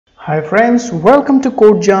Hi friends, welcome to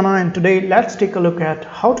Code Jana, and today let's take a look at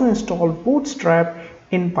how to install Bootstrap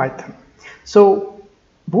in Python. So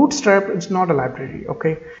Bootstrap is not a library,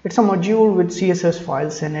 okay? It's a module with CSS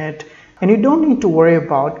files in it, and you don't need to worry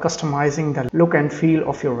about customizing the look and feel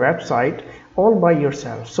of your website all by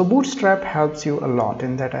yourself. So Bootstrap helps you a lot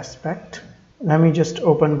in that aspect. Let me just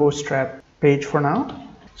open Bootstrap page for now.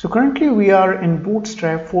 So currently we are in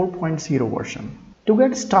Bootstrap 4.0 version. To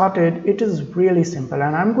get started, it is really simple,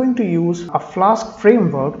 and I'm going to use a Flask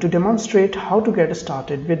framework to demonstrate how to get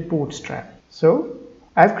started with Bootstrap. So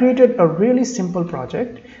I've created a really simple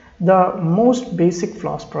project, the most basic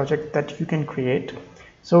Flask project that you can create.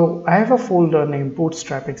 So I have a folder named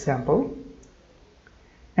Bootstrap example,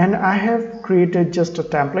 and I have created just a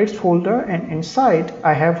templates folder, and inside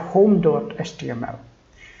I have home.html.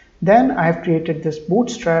 Then I have created this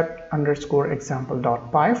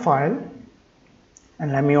bootstrap_example.py file.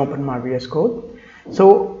 And let me open my VS Code.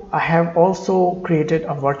 So I have also created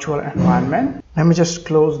a virtual environment. Let me just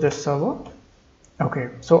close this server. Okay,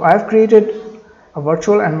 so I've created a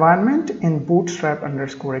virtual environment in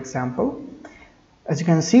bootstrap_example. As you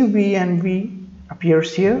can see, VNV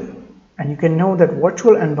appears here, and you can know that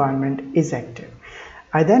virtual environment is active.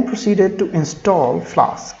 I then proceeded to install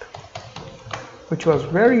Flask, which was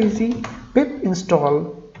very easy. Pip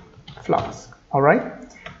install Flask. All right.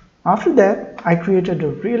 After that, I created a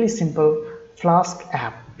really simple Flask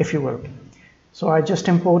app, if you will. So I just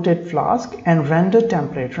imported Flask and render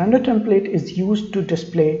template. Render template is used to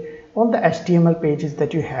display all the HTML pages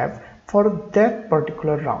that you have for that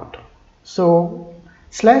particular route. So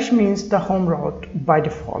 / means the home route by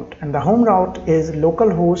default, and the home route is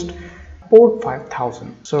localhost port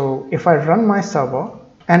 5000. So if I run my server,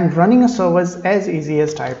 and running a server is as easy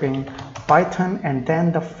as typing Python and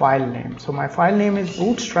then the file name. So my file name is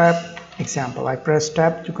bootstrap example. I press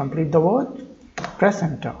tab to complete the word, press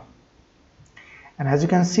enter. And as you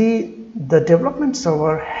can see, the development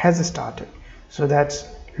server has started. So that's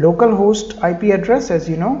localhost IP address, as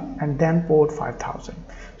you know, and then port 5000.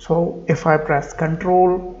 So if I press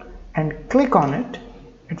Control and click on it,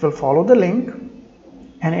 it will follow the link.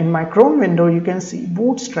 And in my Chrome window, you can see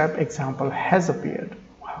bootstrap example has appeared.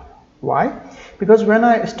 Why? Because when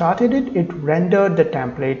I started it, it rendered the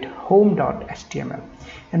template home.html.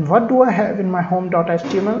 And what do I have in my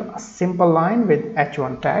home.html? A simple line with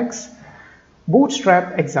h1 tags,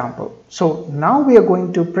 bootstrap example. So now we are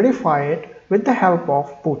going to prettify it with the help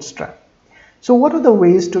of Bootstrap. So what are the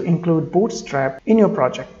ways to include Bootstrap in your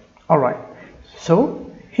project? All right. So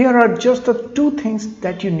here are just the two things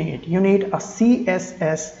that you need. You need a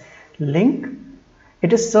CSS link.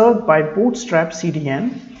 It is served by Bootstrap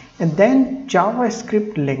CDN. And then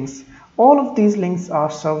JavaScript links. All of these links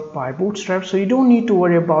are served by Bootstrap, so you don't need to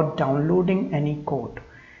worry about downloading any code.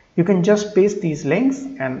 You can just paste these links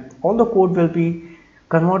and all the code will be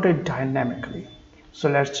converted dynamically. So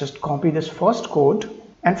let's just copy this first code.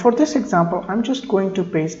 And for this example, I'm just going to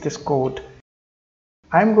paste this code.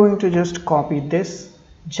 I'm going to just copy this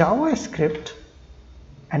JavaScript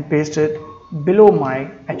and paste it below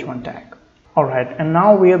my h1 tag. Alright, and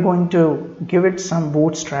now we are going to give it some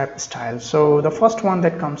Bootstrap style. So the first one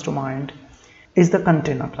that comes to mind is the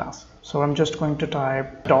container class. So I'm just going to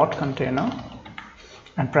type .container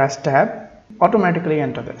and press tab, automatically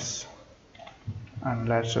enter this. And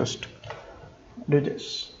let's just do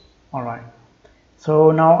this. Alright,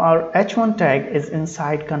 so now our h1 tag is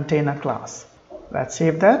inside container class. Let's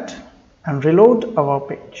save that and reload our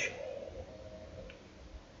page.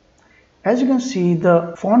 As you can see,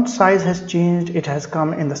 the font size has changed. It has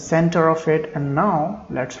come in the center of it, and now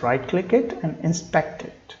let's right click it and inspect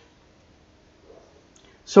it.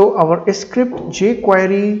 So our script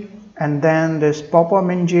jQuery and then this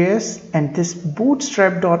popper.min.js and this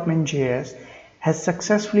bootstrap.min.js has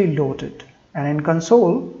successfully loaded, and in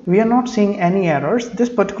console we are not seeing any errors. This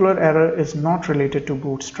particular error is not related to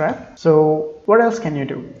Bootstrap. So what else can you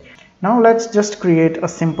do? Now let's just create a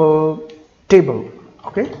simple table,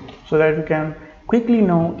 okay, so that we can quickly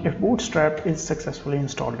know if Bootstrap is successfully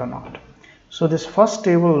installed or not. So this first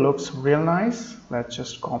table looks real nice. Let's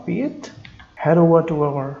just copy it, head over to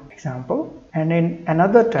our example, and in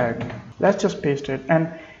another tag, let's just paste it. And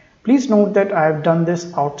please note that I have done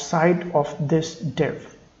this outside of this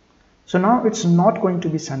div. So now it's not going to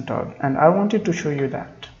be centered, and I wanted to show you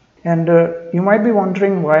that. And you might be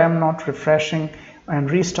wondering why I'm not refreshing and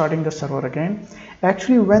restarting the server again.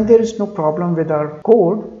 Actually, when there is no problem with our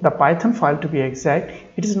code, the Python file to be exact,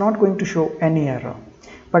 it is not going to show any error.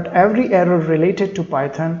 But every error related to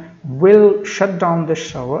Python will shut down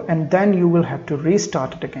this server, and then you will have to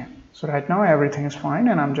restart it again. So right now everything is fine,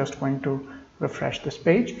 and I'm just going to refresh this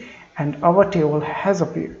page and our table has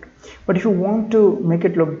appeared. But if you want to make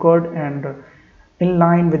it look good and in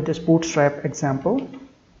line with this Bootstrap example,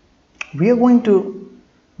 we are going to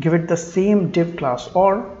give it the same div class,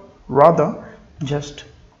 or rather just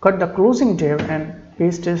cut the closing div and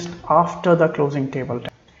paste it after the closing table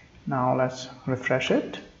tag. Now let's refresh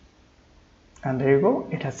it, and there you go,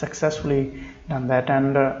 it has successfully done that.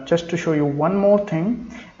 And just to show you one more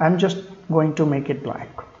thing, I'm just going to make it black.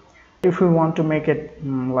 If we want to make it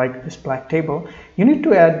like this black table, you need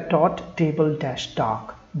to add dot table dash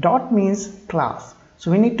dark. Dot means class, so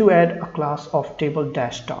we need to add a class of table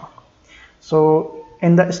dash dark. So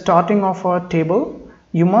in the starting of a table,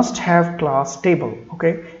 you must have class table,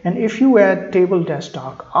 okay? And if you add table dash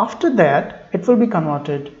dark after that, it will be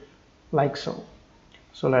converted like so.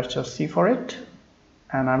 So let's just see for it,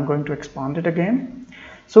 and I'm going to expand it again.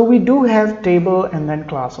 So we do have table and then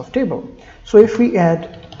class of table. So if we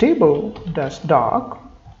add table dash dark,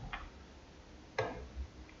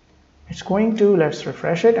 it's going to, let's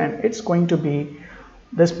refresh it, and it's going to be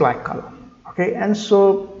this black color, okay? And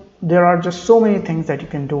so there are just so many things that you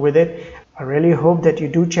can do with it. I really hope that you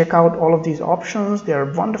do check out all of these options. There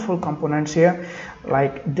are wonderful components here,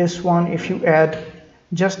 like this one. If you add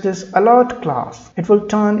just this alert class, it will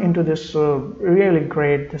turn into this really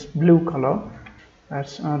great, this blue color.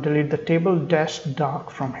 Let's delete the table dash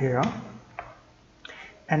dark from here,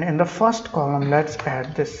 and in the first column let's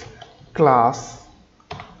add this class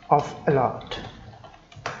of alert,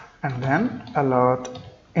 and then alert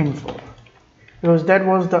info, because that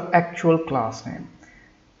was the actual class name,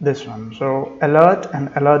 this one. So alert and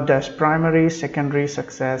alert dash primary, secondary,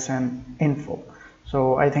 success, and info.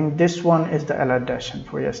 So I think this one is the alert dash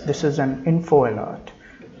info. Yes, this is an info alert.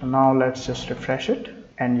 So now let's just refresh it,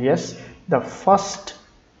 and yes, the first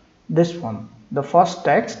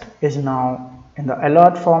text is now in the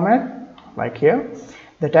alert format, like here.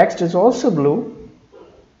 The text is also blue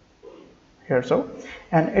here, so,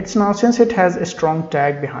 and it's now, since it has a strong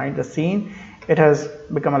tag behind the scene, it has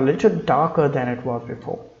become a little darker than it was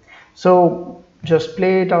before. So just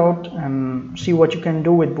play it out and see what you can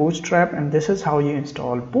do with Bootstrap, and this is how you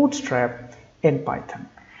install Bootstrap in Python.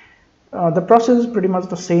 The process is pretty much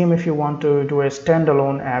the same if you want to do a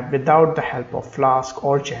standalone app without the help of Flask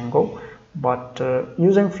or Django, but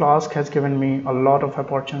using Flask has given me a lot of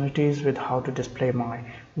opportunities with how to display my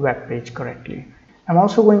web page correctly. I'm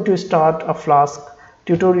also going to start a Flask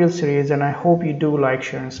tutorial series, and I hope you do like,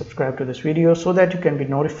 share, and subscribe to this video so that you can be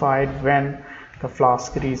notified when the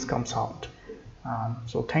Flask series comes out.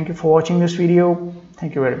 So thank you for watching this video.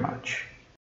 Thank you very much.